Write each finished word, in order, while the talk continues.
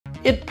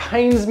It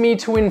pains me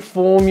to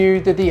inform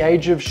you that the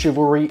age of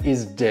chivalry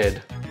is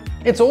dead.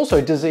 It's also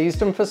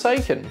diseased and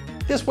forsaken.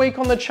 This week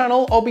on the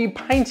channel, I'll be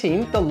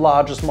painting the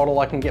largest model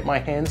I can get my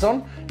hands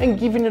on and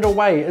giving it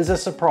away as a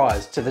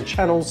surprise to the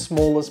channel's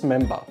smallest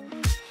member.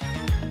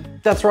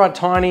 That's right,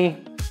 Tiny,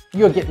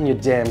 you're getting your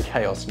damn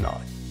Chaos Knight.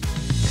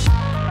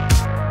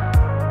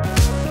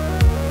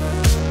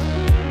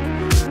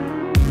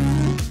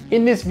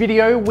 In this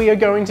video, we are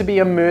going to be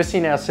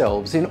immersing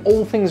ourselves in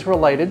all things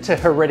related to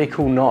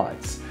heretical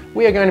knights.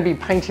 We are going to be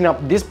painting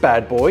up this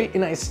bad boy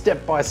in a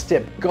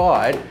step-by-step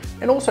guide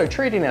and also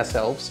treating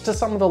ourselves to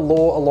some of the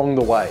lore along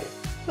the way.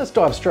 Let's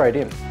dive straight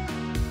in.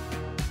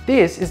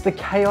 This is the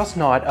Chaos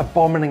Knight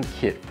Abominant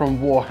kit from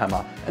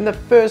Warhammer, and the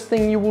first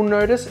thing you will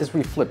notice as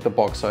we flip the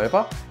box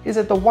over is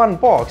that the one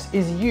box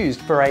is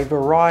used for a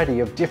variety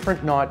of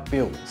different knight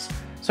builds.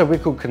 So we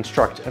could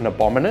construct an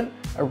Abominant,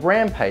 a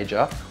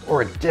Rampager,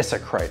 or a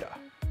Desecrator.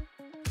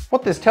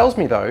 What this tells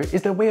me though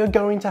is that we are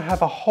going to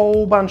have a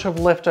whole bunch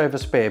of leftover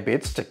spare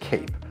bits to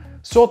keep.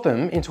 Sort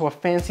them into a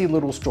fancy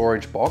little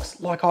storage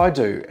box like I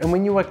do, and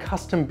when you are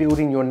custom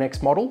building your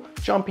next model,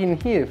 jump in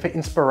here for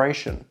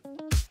inspiration.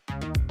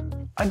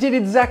 I did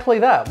exactly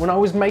that when I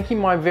was making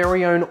my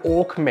very own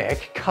Orc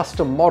Mech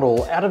custom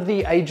model out of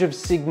the Age of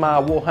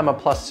Sigmar Warhammer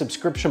Plus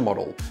subscription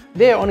model.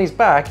 There on his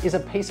back is a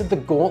piece of the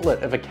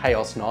gauntlet of a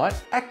Chaos Knight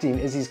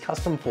acting as his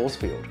custom force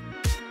field.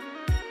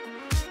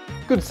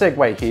 Good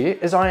segue here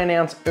as I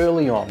announced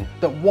early on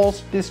that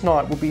whilst this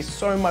knight will be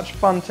so much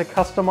fun to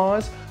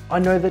customise, I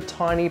know that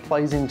Tiny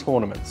plays in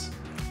tournaments.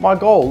 My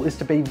goal is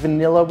to be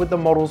vanilla with the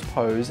model's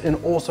pose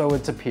and also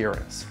its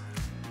appearance.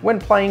 When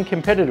playing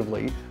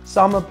competitively,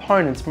 some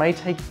opponents may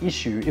take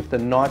issue if the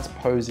knight's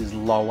pose is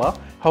lower,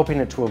 helping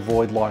it to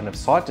avoid line of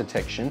sight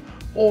detection,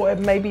 or it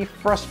may be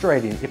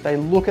frustrating if they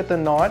look at the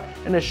knight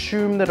and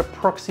assume that a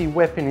proxy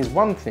weapon is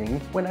one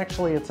thing when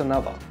actually it's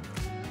another.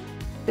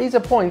 These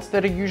are points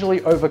that are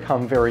usually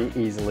overcome very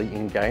easily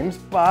in games,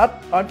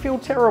 but I'd feel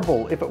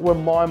terrible if it were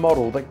my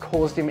model that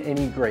caused him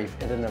any grief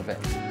at an event.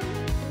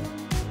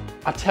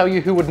 I tell you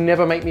who would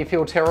never make me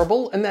feel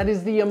terrible, and that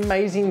is the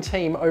amazing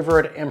team over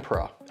at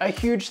Mperor. A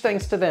huge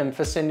thanks to them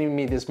for sending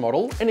me this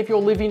model, and if you're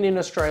living in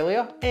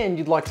Australia and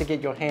you'd like to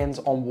get your hands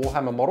on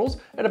Warhammer models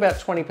at about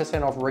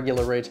 20% off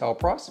regular retail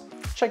price,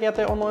 check out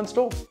their online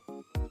store.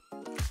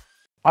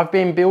 I've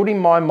been building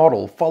my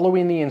model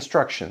following the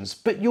instructions,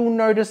 but you'll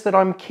notice that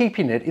I'm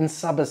keeping it in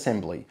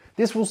sub-assembly.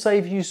 This will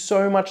save you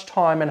so much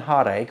time and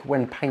heartache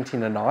when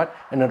painting a knight,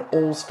 and it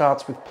all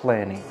starts with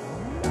planning.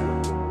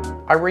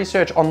 I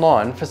research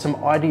online for some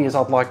ideas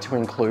I'd like to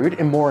include,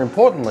 and more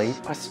importantly,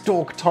 I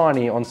stalk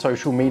Tiny on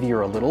social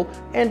media a little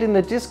and in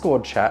the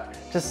Discord chat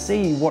to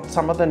see what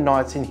some of the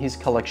knights in his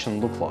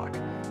collection look like.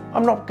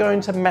 I'm not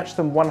going to match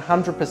them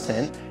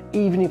 100%,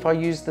 even if I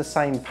use the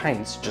same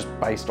paints just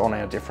based on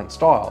our different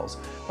styles,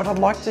 but I'd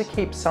like to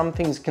keep some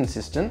things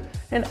consistent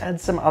and add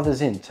some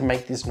others in to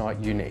make this knight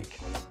unique.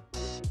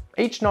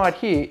 Each knight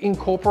here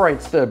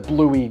incorporates the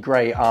bluey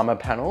grey armour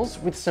panels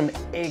with some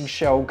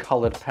eggshell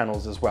coloured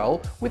panels as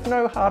well, with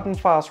no hard and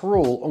fast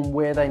rule on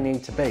where they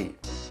need to be.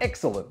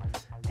 Excellent.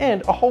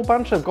 And a whole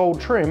bunch of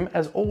gold trim,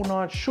 as all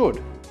knights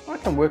should. I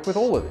can work with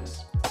all of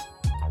this.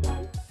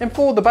 And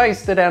for the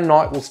base that our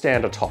knight will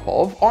stand atop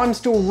of, I'm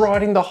still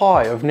riding the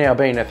high of now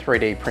being a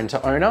 3D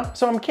printer owner,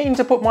 so I'm keen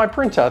to put my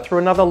printer through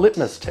another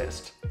litmus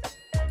test.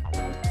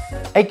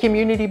 A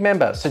community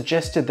member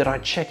suggested that I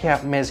check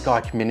out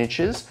Mezgeik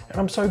Miniatures, and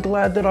I'm so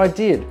glad that I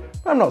did.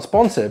 I'm not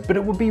sponsored, but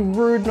it would be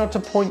rude not to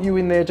point you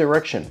in their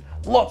direction.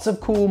 Lots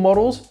of cool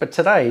models, but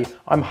today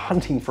I'm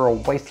hunting for a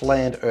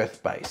Wasteland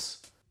Earth base.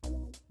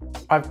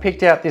 I've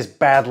picked out this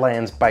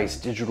Badlands base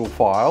digital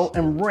file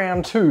and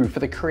round 2 for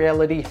the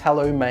Creality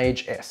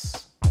halot-mage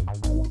S.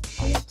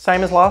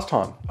 Same as last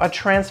time, I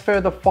transfer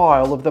the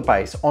file of the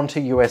base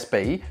onto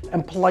USB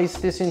and place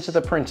this into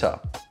the printer.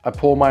 I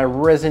pour my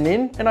resin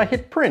in and I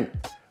hit print.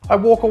 I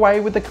walk away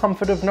with the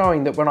comfort of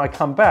knowing that when I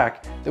come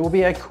back, there will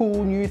be a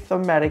cool new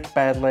thematic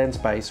Badlands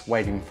base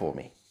waiting for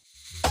me.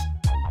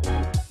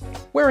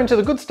 We're into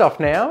the good stuff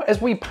now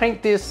as we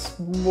paint this,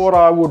 what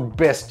I would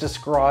best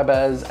describe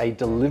as a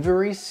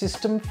delivery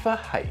system for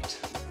hate.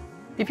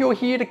 If you're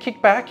here to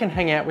kick back and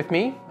hang out with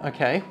me,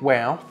 okay,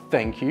 wow,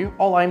 thank you.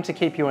 I'll aim to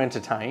keep you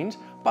entertained.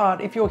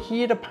 But if you're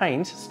here to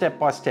paint step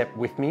by step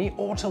with me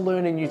or to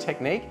learn a new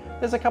technique,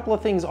 there's a couple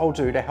of things I'll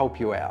do to help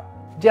you out.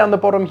 Down the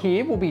bottom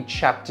here will be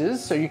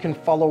chapters so you can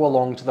follow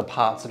along to the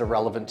parts that are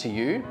relevant to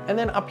you. And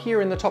then up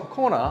here in the top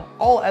corner,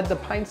 I'll add the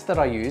paints that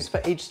I use for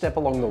each step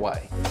along the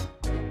way.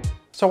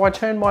 So I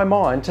turn my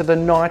mind to the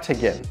knight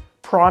again,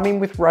 priming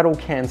with rattle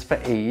cans for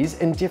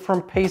ease, and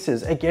different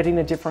pieces are getting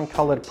a different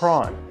coloured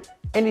prime.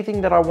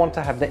 Anything that I want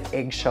to have the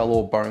eggshell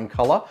or bone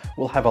colour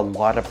will have a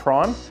lighter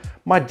prime.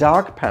 My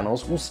dark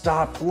panels will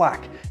start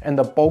black, and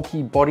the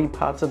bulky body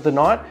parts of the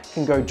knight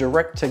can go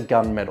direct to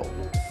gunmetal.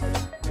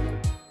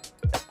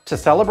 To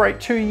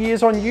celebrate 2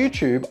 years on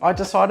YouTube, I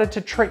decided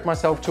to treat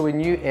myself to a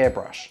new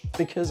airbrush,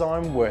 because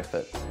I'm worth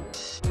it.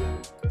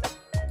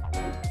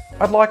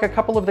 I'd like a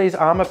couple of these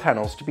armour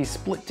panels to be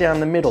split down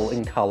the middle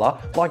in colour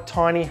like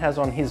Tiny has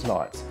on his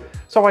knights.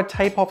 so I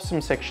tape off some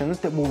sections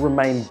that will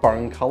remain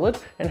bone coloured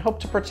and help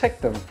to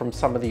protect them from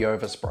some of the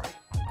overspray.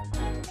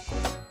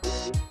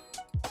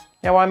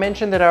 Now I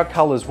mentioned that our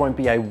colours won't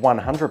be a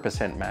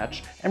 100%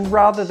 match, and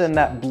rather than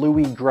that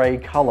bluey grey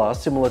colour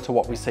similar to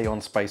what we see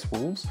on Space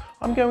Wolves,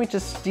 I'm going to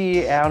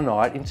steer our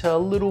knight into a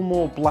little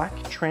more black,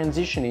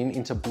 transitioning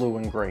into blue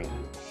and green.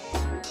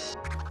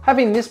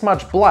 Having this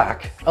much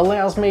black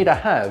allows me to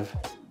have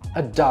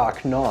a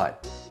dark knight.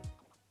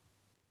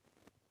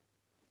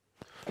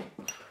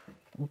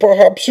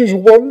 Perhaps he's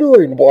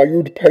wondering why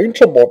you'd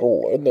paint a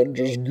model and then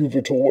just give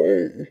it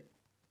away.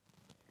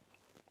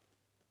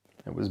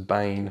 It was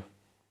Bane.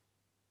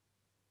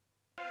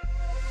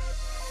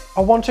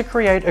 I want to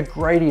create a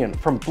gradient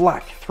from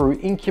black through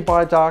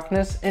Incubi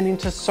darkness and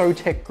into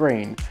Sotek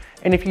green.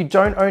 And if you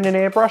don't own an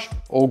airbrush,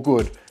 all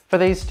good. For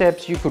these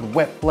steps you could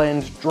wet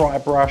blend, dry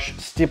brush,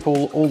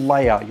 stipple or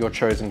layer your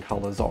chosen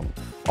colours on.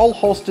 I'll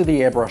holster the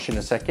airbrush in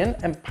a second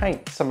and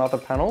paint some other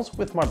panels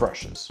with my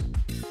brushes.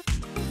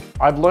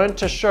 I've learned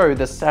to show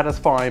the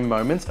satisfying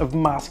moments of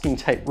masking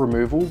tape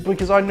removal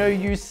because I know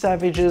you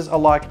savages are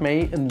like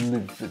me and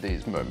live for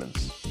these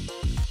moments.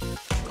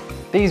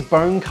 These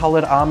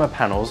bone-coloured armour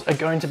panels are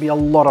going to be a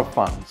lot of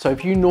fun, so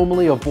if you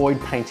normally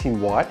avoid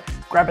painting white,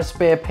 grab a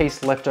spare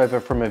piece left over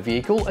from a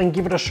vehicle and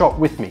give it a shot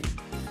with me.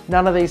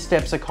 None of these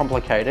steps are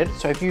complicated,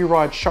 so if you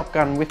ride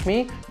shotgun with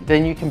me,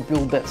 then you can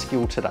build that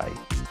skill today.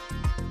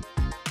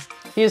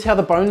 Here's how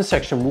the bone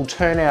section will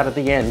turn out at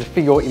the end for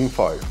your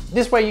info.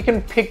 This way you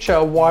can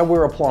picture why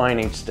we're applying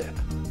each step.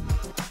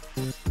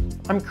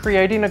 I'm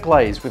creating a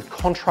glaze with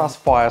contrast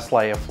fire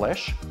slayer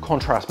flesh,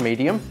 contrast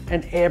medium,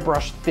 and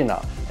airbrush thinner.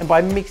 And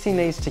by mixing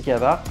these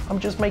together, I'm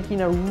just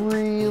making a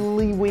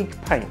really weak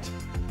paint.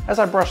 As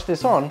I brush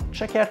this on,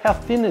 check out how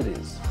thin it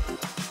is.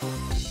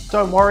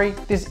 Don't worry,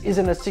 this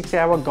isn't a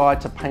 6-hour guide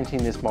to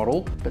painting this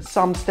model, but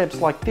some steps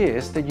like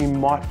this that you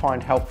might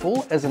find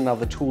helpful as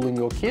another tool in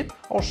your kit,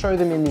 I'll show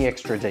them in the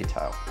extra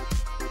detail.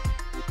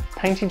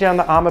 Painting down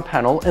the armour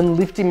panel and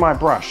lifting my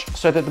brush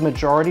so that the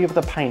majority of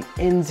the paint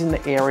ends in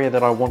the area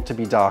that I want to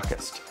be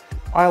darkest.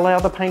 I allow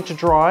the paint to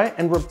dry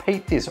and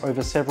repeat this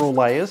over several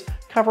layers,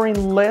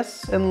 covering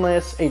less and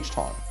less each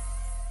time.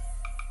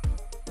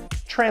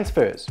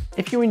 Transfers.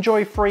 If you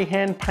enjoy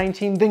freehand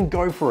painting, then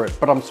go for it,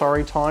 but I'm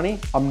sorry Tiny,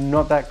 I'm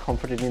not that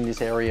confident in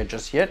this area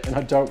just yet and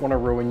I don't want to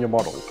ruin your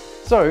model.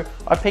 So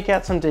I pick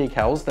out some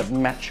decals that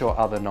match your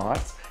other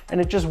knights,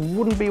 and it just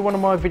wouldn't be one of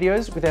my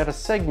videos without a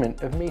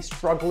segment of me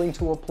struggling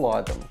to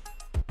apply them.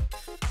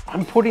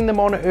 I'm putting them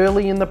on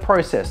early in the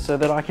process so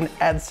that I can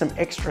add some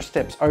extra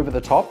steps over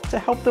the top to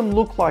help them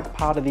look like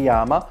part of the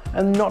armour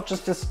and not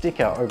just a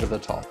sticker over the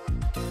top.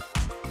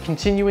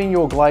 Continuing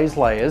your glaze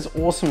layers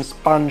or some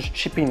sponge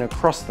chipping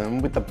across them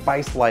with the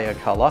base layer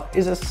colour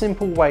is a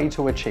simple way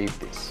to achieve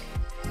this.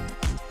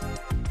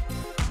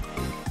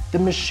 The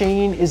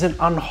machine is an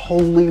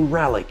unholy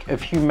relic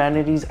of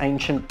humanity's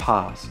ancient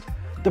past.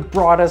 The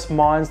brightest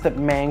minds that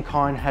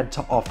mankind had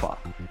to offer.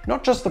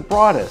 Not just the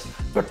brightest,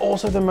 but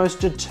also the most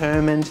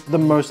determined, the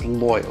most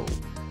loyal.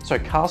 So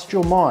cast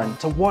your mind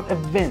to what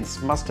events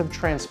must have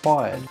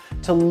transpired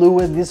to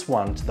lure this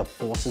one to the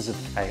forces of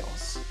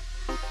chaos.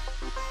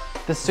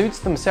 The suits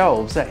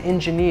themselves are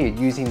engineered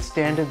using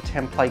standard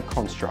template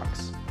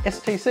constructs,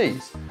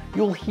 STCs.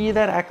 You'll hear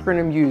that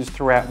acronym used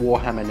throughout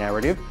Warhammer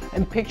narrative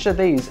and picture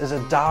these as a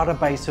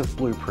database of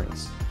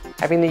blueprints.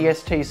 Having the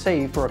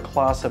STC for a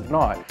class of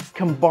knight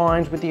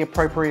combined with the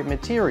appropriate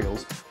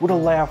materials would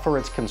allow for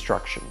its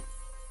construction.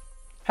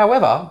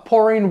 However,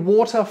 pouring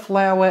water,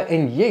 flour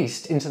and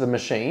yeast into the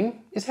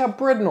machine is how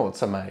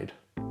dreadnoughts are made.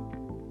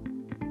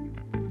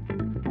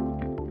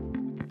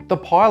 The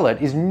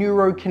pilot is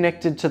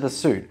neuro-connected to the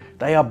suit.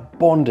 They are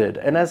bonded,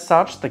 and as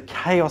such, the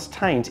chaos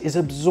taint is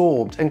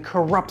absorbed and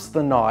corrupts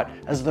the knight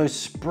as though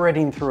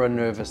spreading through a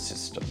nervous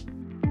system.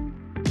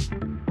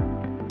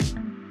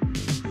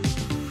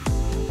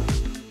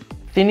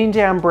 Thinning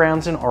down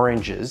browns and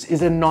oranges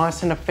is a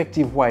nice and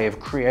effective way of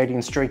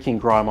creating streaking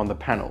grime on the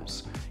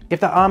panels.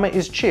 If the armour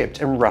is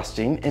chipped and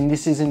rusting, and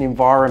this is an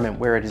environment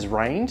where it has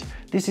rained,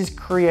 this is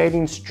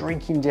creating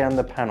streaking down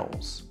the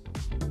panels.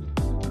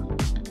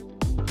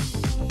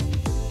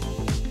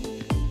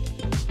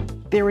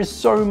 There is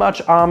so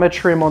much armour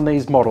trim on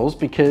these models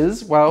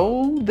because,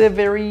 well, they're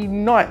very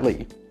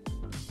knightly.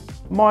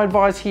 My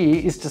advice here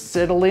is to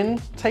settle in,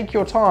 take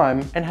your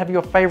time, and have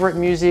your favourite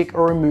music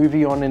or a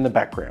movie on in the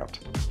background.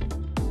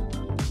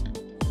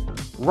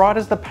 Right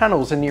as the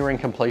panels are nearing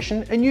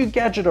completion, a new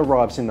gadget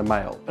arrives in the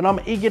mail, and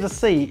I'm eager to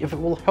see if it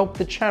will help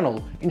the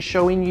channel in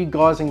showing you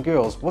guys and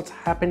girls what's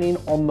happening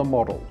on the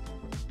model.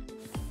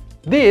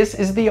 This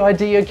is the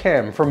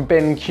ideaCam from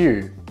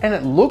BenQ, and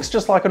it looks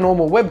just like a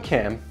normal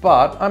webcam,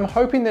 but I'm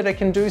hoping that it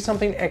can do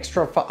something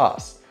extra for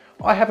us.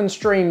 I haven't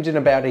streamed in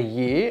about a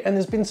year, and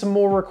there's been some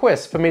more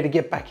requests for me to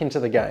get back into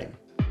the game.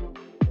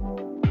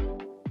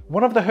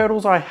 One of the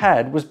hurdles I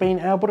had was being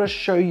able to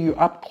show you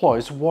up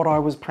close what I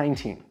was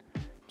painting.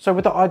 So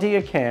with the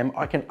ideaCam,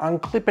 I can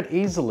unclip it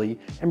easily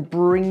and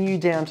bring you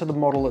down to the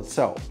model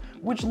itself,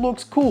 which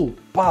looks cool,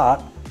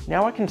 but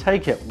now I can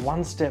take it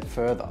one step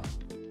further.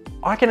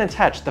 I can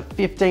attach the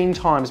 15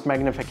 times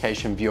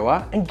magnification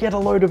viewer and get a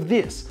load of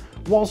this.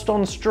 Whilst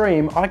on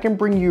stream, I can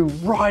bring you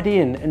right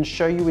in and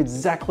show you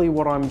exactly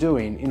what I'm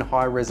doing in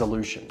high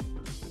resolution.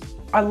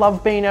 I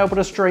love being able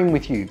to stream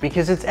with you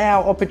because it's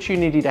our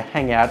opportunity to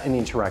hang out and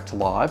interact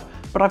live,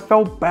 but I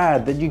felt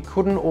bad that you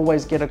couldn't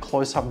always get a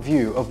close-up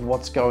view of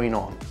what's going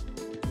on.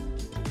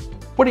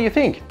 What do you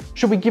think?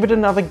 Should we give it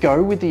another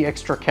go with the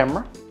extra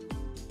camera?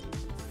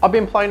 I've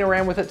been playing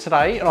around with it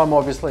today and I'm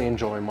obviously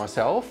enjoying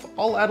myself.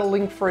 I'll add a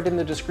link for it in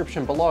the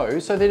description below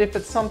so that if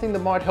it's something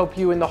that might help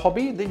you in the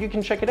hobby, that you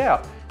can check it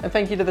out. And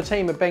thank you to the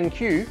team at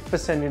BenQ for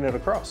sending it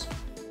across.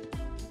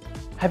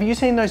 Have you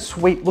seen those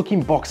sweet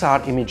looking box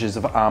art images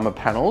of Armour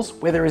Panels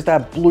where there is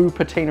that blue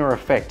patina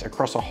effect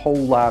across a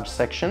whole large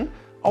section?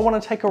 I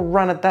want to take a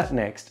run at that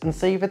next and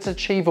see if it's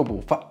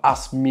achievable for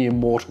us mere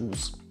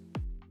mortals.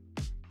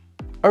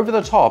 Over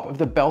the top of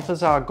the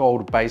Balthazar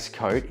Gold base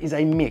coat is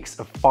a mix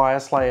of Fire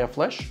Slayer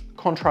Flesh,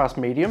 Contrast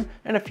Medium,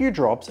 and a few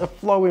drops of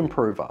Flow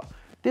Improver.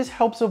 This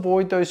helps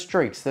avoid those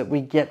streaks that we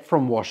get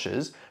from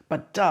washes,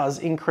 but does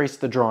increase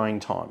the drying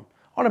time.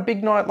 On a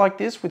big night like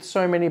this with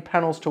so many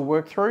panels to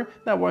work through,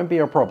 that won't be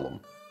a problem.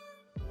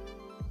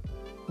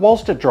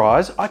 Whilst it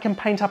dries, I can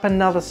paint up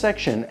another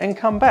section and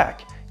come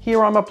back.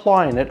 Here I'm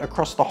applying it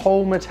across the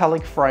whole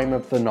metallic frame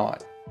of the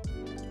knight.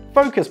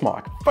 Focus,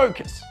 Mike,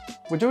 focus!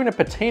 We're doing a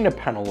patina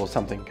panel or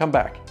something, come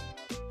back.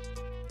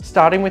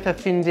 Starting with a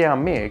thinned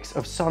down mix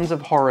of Sons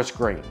of Horus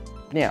Green.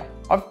 Now,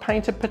 I've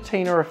painted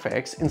patina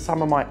effects in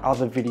some of my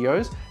other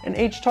videos, and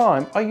each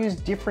time I use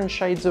different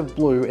shades of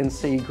blue and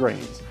sea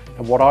greens.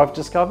 And what I've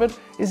discovered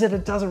is that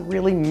it doesn't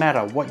really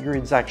matter what your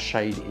exact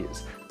shade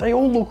is. They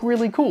all look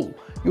really cool.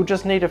 You'll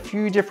just need a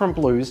few different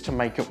blues to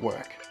make it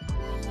work.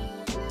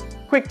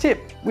 Quick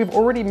tip, we've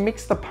already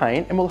mixed the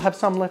paint and we'll have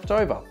some left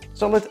over.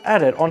 So let's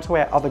add it onto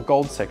our other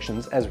gold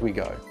sections as we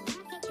go.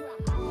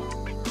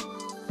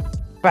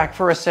 Back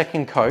for a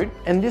second coat,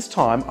 and this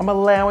time I'm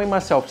allowing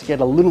myself to get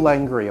a little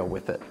angrier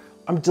with it.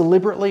 I'm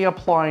deliberately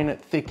applying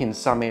it thick in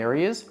some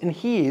areas, and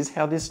here's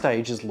how this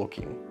stage is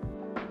looking.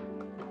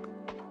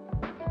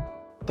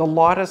 The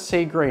lightest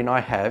sea green I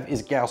have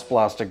is Gauss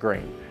Blaster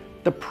Green.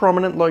 The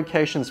prominent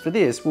locations for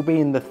this will be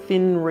in the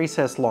thin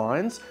recessed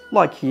lines,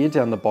 like here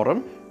down the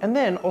bottom, and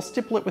then I'll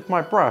stipple it with my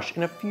brush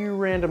in a few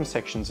random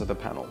sections of the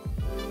panel.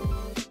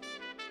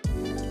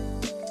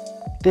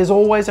 There's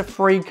always a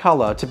free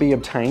colour to be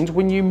obtained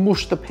when you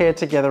mush the pair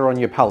together on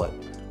your palette.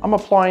 I'm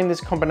applying this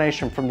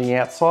combination from the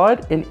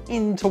outside and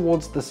in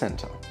towards the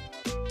centre.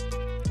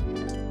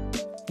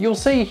 You'll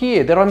see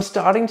here that I'm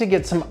starting to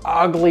get some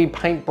ugly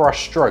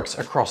paintbrush strokes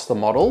across the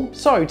model.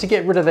 So to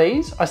get rid of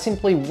these, I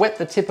simply wet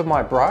the tip of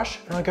my brush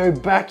and I go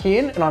back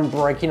in and I'm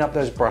breaking up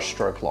those brush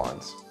stroke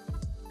lines.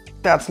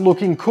 That's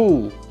looking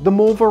cool. The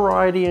more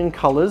variety in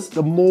colours,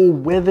 the more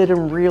weathered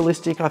and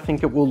realistic I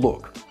think it will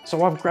look.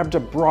 So I've grabbed a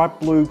bright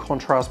blue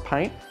contrast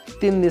paint,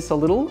 thinned this a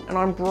little, and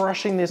I'm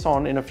brushing this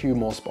on in a few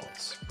more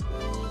spots.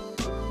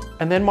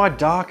 And then my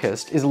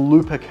darkest is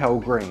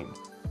Lupercal Green.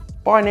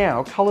 By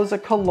now, colours are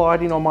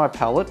colliding on my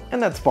palette,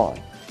 and that's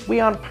fine. We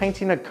aren't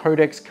painting a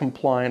Codex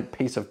compliant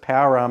piece of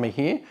power armour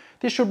here.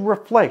 This should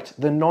reflect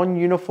the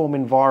non-uniform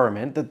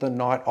environment that the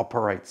knight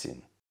operates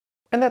in.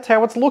 And that's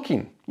how it's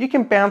looking. You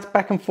can bounce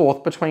back and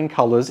forth between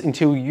colours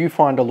until you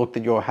find a look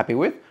that you're happy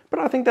with, but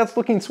I think that's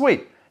looking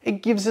sweet.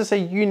 It gives us a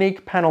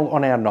unique panel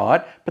on our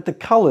knight, but the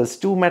colours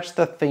still match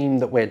the theme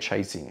that we're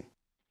chasing.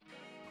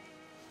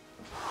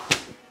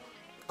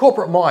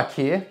 Corporate Mike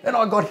here, and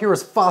I got here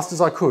as fast as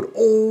I could,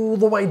 all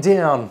the way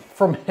down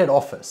from head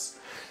office.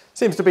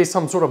 Seems to be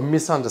some sort of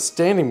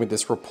misunderstanding with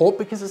this report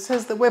because it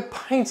says that we're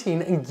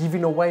painting and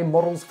giving away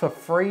models for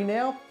free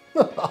now.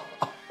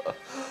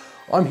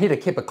 I'm here to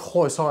keep a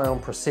close eye on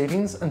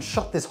proceedings and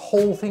shut this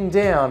whole thing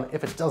down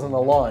if it doesn't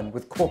align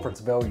with corporate's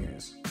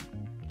values.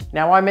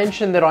 Now, I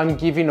mentioned that I'm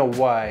giving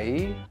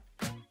away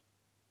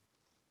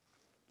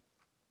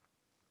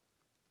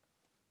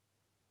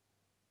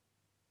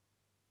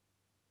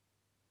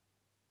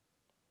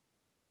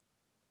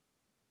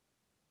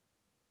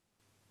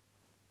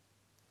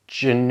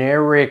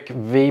generic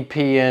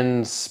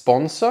VPN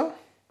sponsor.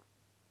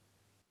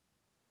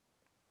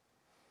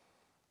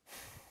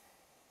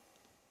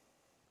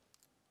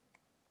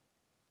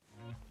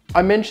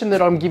 I mentioned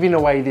that I'm giving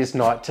away this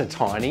knight to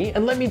Tiny,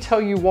 and let me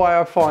tell you why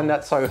I find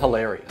that so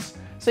hilarious.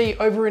 See,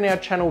 over in our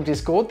channel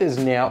Discord, there's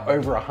now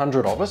over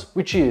 100 of us,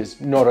 which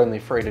is not only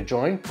free to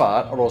join,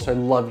 but I'd also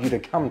love you to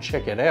come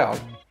check it out.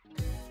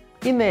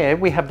 In there,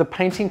 we have the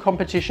painting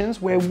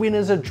competitions where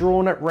winners are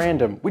drawn at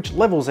random, which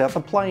levels out the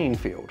playing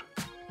field.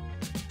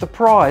 The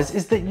prize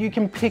is that you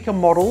can pick a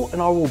model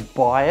and I will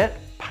buy it,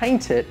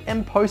 paint it,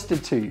 and post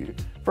it to you.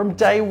 From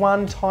day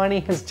one, Tiny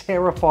has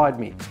terrified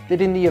me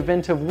that in the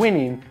event of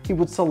winning, he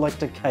would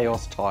select a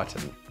Chaos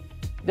Titan.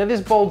 Now,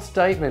 this bold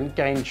statement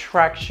gained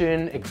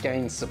traction, it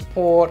gained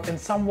support, and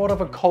somewhat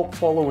of a cult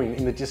following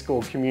in the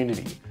Discord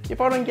community. If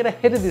I don't get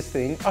ahead of this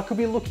thing, I could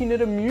be looking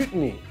at a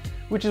mutiny,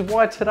 which is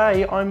why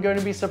today I'm going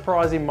to be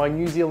surprising my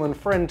New Zealand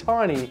friend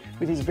Tiny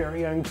with his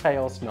very own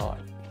Chaos Knight.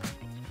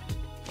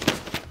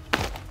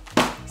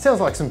 Sounds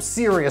like some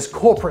serious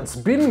corporate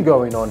spin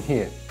going on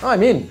here.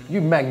 I'm in, you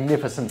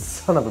magnificent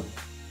son of a...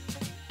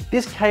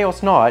 This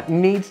Chaos Knight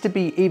needs to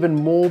be even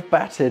more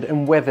battered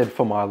and weathered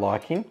for my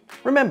liking.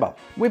 Remember,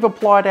 we've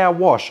applied our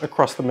wash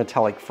across the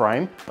metallic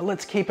frame, but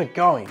let's keep it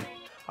going.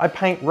 I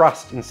paint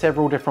rust in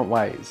several different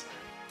ways.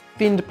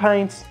 Thinned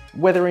paints,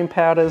 weathering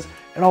powders,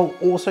 and I'll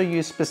also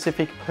use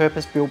specific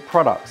purpose-built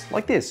products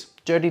like this,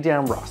 Dirty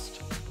Down Rust.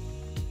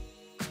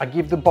 I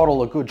give the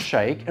bottle a good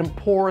shake and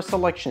pour a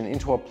selection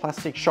into a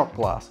plastic shot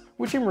glass,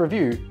 which in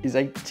review is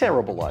a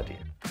terrible idea.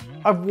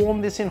 I've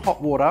warmed this in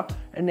hot water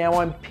and now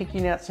I'm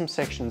picking out some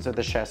sections of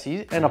the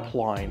chassis and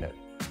applying it.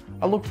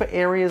 I look for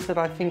areas that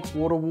I think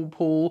water will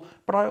pool,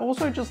 but I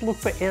also just look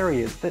for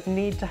areas that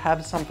need to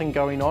have something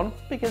going on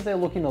because they're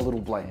looking a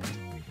little bland.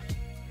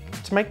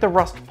 To make the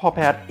rust pop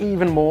out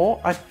even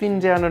more, I thin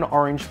down an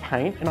orange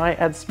paint and I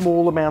add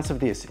small amounts of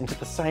this into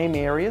the same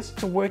areas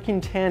to work in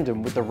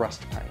tandem with the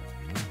rust paint.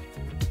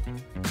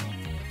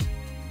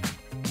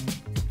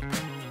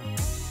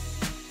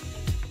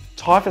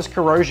 Typhus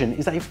Corrosion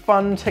is a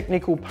fun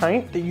technical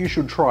paint that you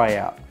should try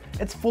out.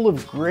 It's full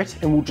of grit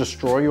and will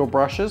destroy your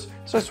brushes,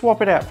 so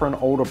swap it out for an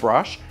older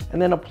brush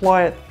and then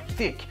apply it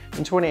thick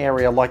into an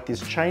area like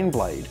this chain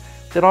blade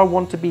that I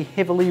want to be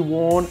heavily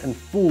worn and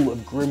full of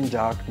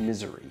grimdark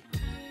misery.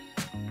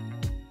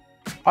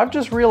 I've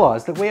just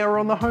realised that we are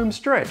on the home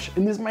stretch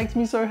and this makes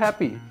me so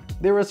happy.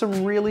 There are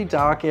some really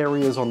dark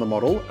areas on the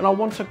model and I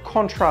want to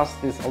contrast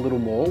this a little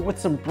more with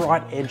some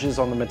bright edges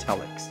on the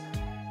metallics.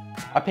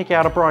 I pick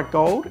out a bright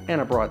gold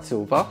and a bright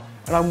silver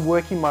and I'm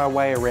working my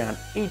way around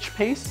each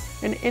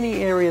piece and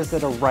any areas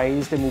that are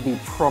raised and will be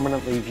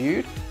prominently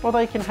viewed, or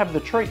they can have the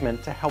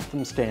treatment to help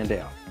them stand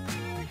out.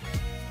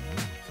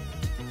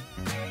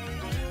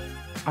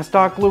 I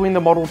start gluing the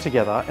model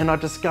together and I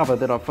discover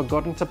that I've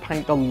forgotten to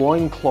paint the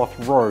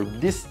loincloth robe,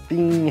 this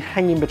thing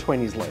hanging between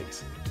his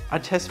legs. I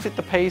test fit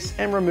the piece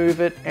and remove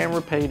it and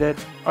repeat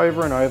it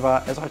over and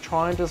over as I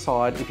try and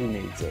decide if he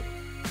needs it.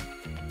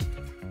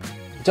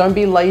 Don't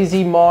be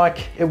lazy,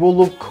 Mike. It will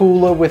look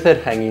cooler with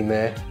it hanging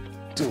there.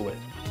 Do it.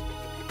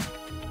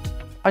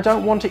 I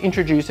don't want to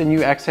introduce a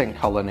new accent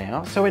colour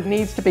now, so it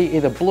needs to be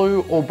either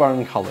blue or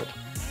bone coloured.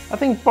 I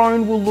think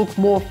bone will look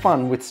more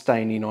fun with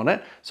staining on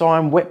it, so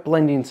I'm wet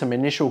blending some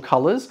initial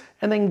colours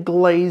and then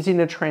glazing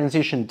a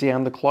transition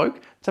down the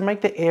cloak to make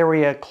the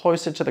area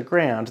closer to the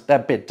ground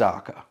that bit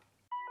darker.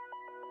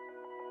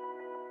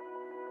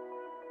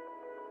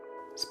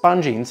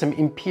 Sponging some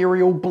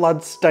Imperial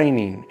blood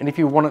staining, and if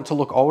you want it to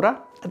look older,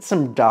 add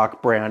some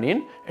dark brown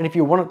in, and if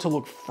you want it to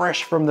look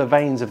fresh from the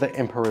veins of the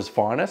Emperor's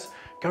finest,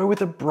 go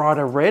with a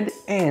brighter red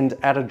and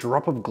add a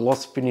drop of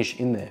gloss finish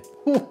in there.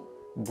 Whew,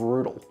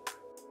 brutal.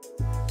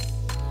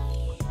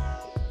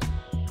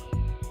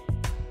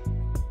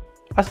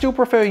 I still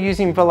prefer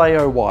using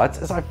Vallejo whites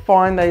as I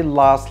find they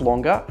last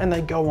longer and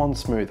they go on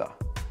smoother.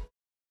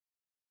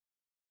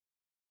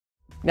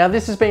 Now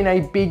this has been a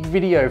big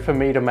video for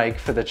me to make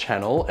for the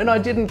channel, and I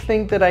didn't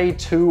think that a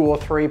 2 or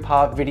 3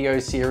 part video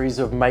series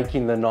of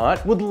making the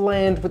knight would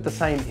land with the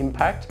same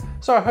impact,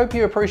 so I hope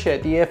you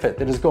appreciate the effort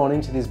that has gone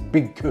into this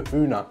big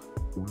kahuna.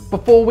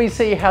 Before we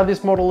see how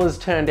this model has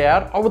turned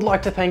out, I would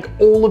like to thank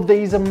all of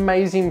these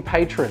amazing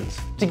patrons.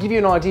 To give you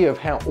an idea of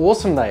how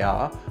awesome they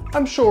are,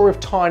 I'm sure if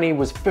Tiny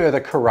was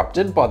further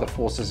corrupted by the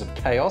forces of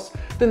chaos,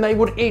 then they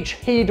would each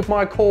heed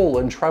my call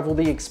and travel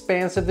the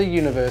expanse of the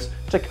universe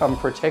to come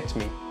protect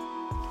me.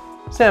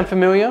 Sound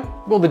familiar?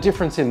 Well, the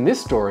difference in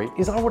this story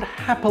is I would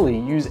happily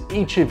use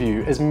each of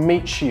you as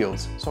meat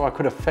shields so I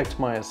could effect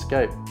my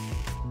escape.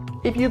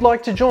 If you'd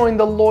like to join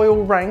the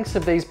loyal ranks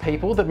of these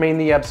people that mean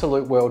the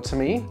absolute world to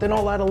me, then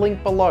I'll add a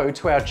link below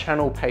to our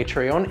channel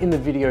Patreon in the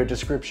video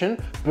description.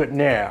 But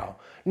now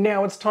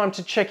it's time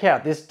to check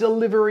out this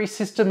delivery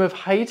system of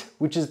hate,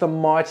 which is the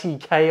mighty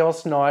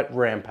Chaos Knight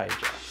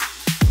Rampager.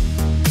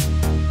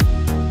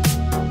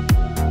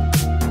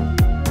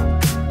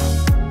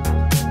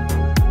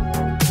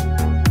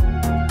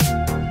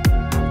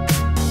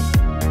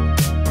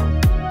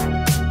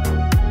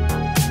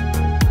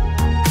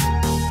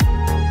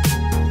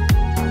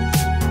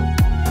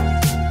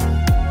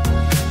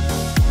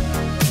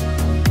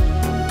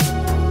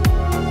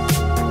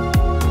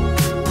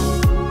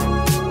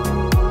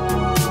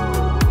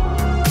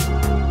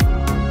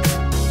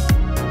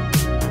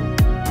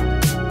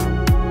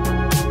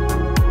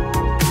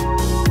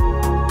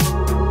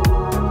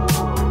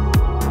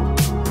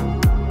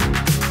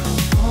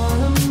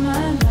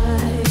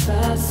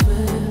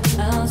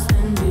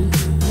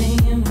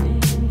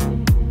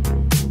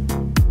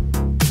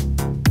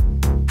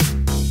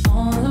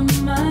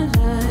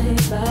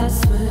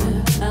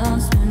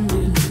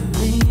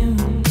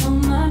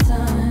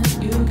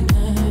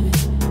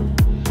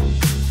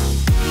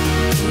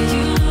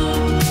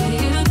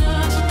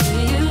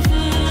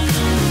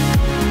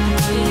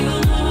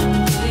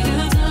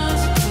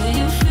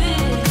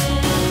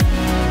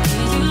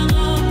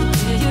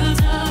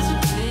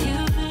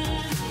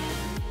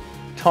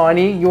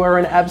 Tiny, you are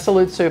an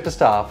absolute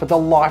superstar for the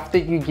life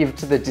that you give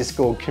to the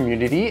Discord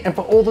community and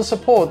for all the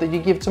support that you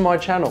give to my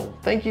channel.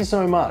 Thank you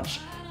so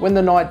much. When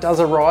the night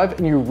does arrive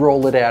and you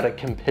roll it out at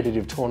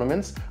competitive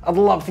tournaments, I'd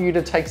love for you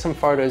to take some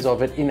photos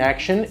of it in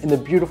action in the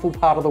beautiful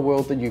part of the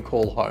world that you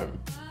call home.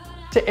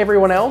 To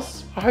everyone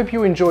else, I hope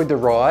you enjoyed the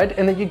ride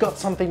and that you got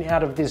something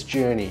out of this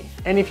journey.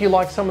 And if you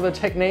like some of the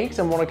techniques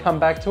and want to come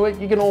back to it,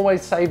 you can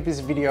always save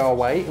this video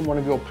away in one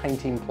of your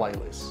painting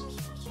playlists.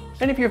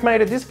 And if you've made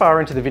it this far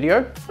into the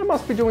video, I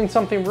must be doing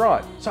something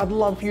right. So I'd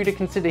love for you to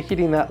consider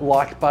hitting that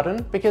like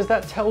button, because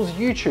that tells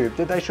YouTube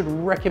that they should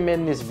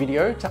recommend this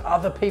video to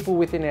other people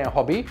within our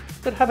hobby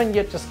that haven't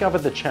yet discovered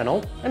the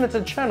channel, and it's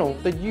a channel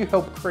that you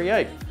helped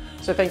create.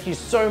 So thank you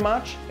so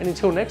much, and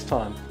until next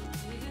time,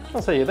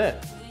 I'll see you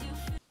there.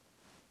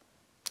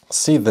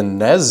 See, the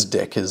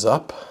NASDAQ is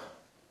up.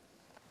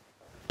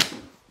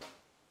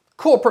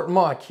 Corporate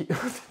mic.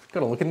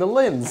 Gotta look in the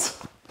lens.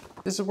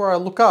 This is where I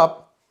look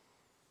up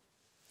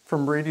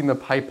from reading the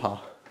paper.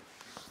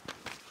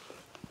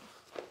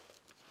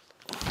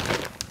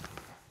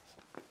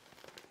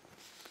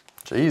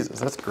 Jesus,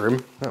 that's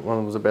grim. That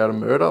one was about a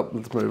murder.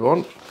 Let's move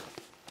on.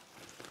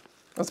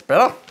 That's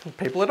better.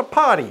 People at a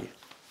party.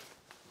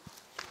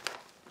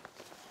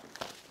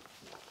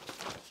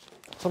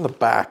 It's on the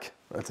back.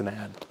 That's an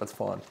ad. That's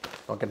fine.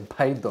 Not getting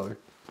paid though.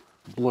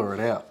 Blur it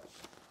out.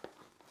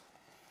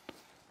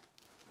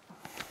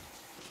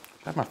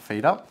 Should I have my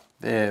feet up?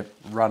 They're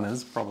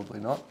runners, probably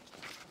not.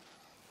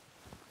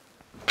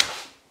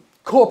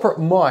 Corporate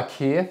Mike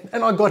here,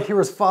 and I got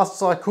here as fast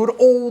as I could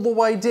all the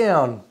way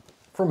down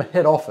from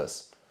head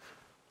office.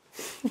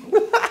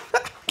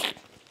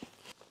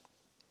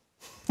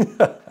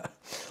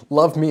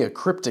 Love me a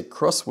cryptic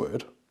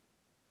crossword.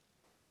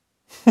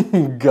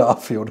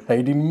 Garfield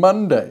hating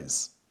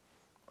Mondays.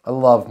 I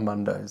love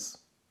Mondays.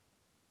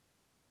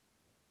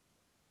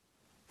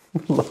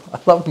 I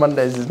love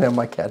Mondays is now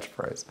my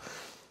catchphrase.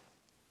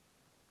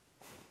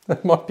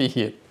 That might be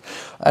it.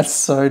 That's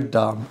so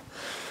dumb.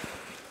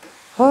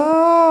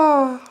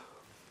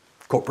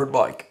 Corporate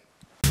Mike.